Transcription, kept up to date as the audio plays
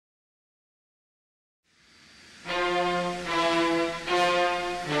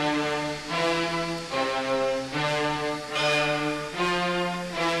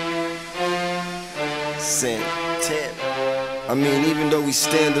I mean, even though we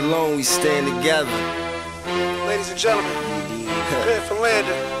stand alone, we stand together. Ladies and gentlemen, prepare for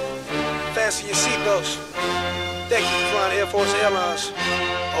landing. Fasten your seatbelts. Thank you for flying Air Force Airlines.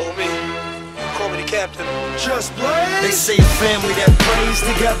 Oh me, call me the captain. Just blaze. They say a family that prays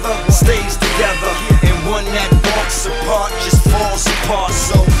together stays together, and one that walks apart just falls apart.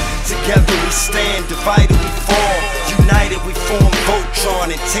 So together we stand, divided we fall, united we form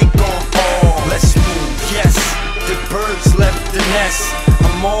Voltron and take on all. Let's move, yes. The birds left the nest.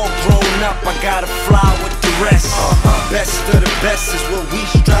 I'm all grown up, I gotta fly with the rest. Best of the best is what we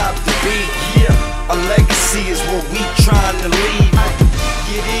strive to be. Yeah, a legacy is what we trying to leave.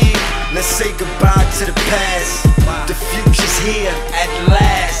 Let's say goodbye to the past. The future's here at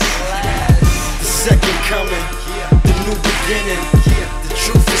last. The second coming, the new beginning. The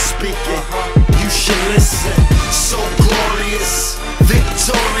truth is speaking, you should listen. So glorious,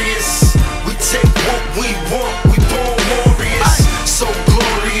 victorious. We take what we want, we born warriors. So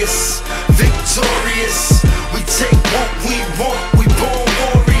glorious, victorious. We take what we want, we born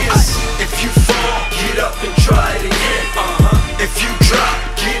warriors. If you fall, get up and try it again. If you drop,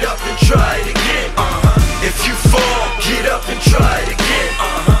 get up and try it again. If you fall, get up and try it again.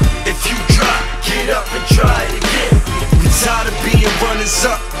 If you drop, get up and try it again. We tired of being runners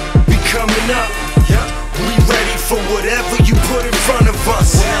up, we coming up. We ready for whatever you put in front of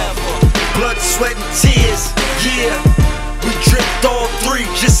us. Blood, sweat, and tears, yeah. We dripped all three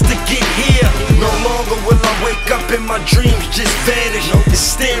just to get here. No longer will I wake up and my dreams just vanish. It's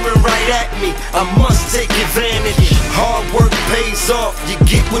staring right at me, I must take advantage. Hard work pays off, you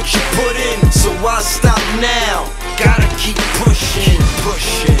get what you put in. So why stop now? Gotta keep pushing,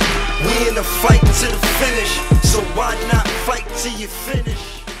 pushing. We in a fight to the finish, so why not fight till you finish?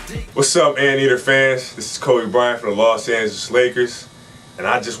 What's up, Anteater fans? This is Kobe Bryant from the Los Angeles Lakers, and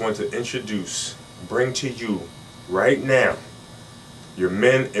I just want to bring to you right now your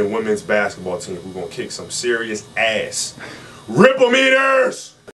men and women's basketball team who's gonna kick some serious ass. Ripple meters!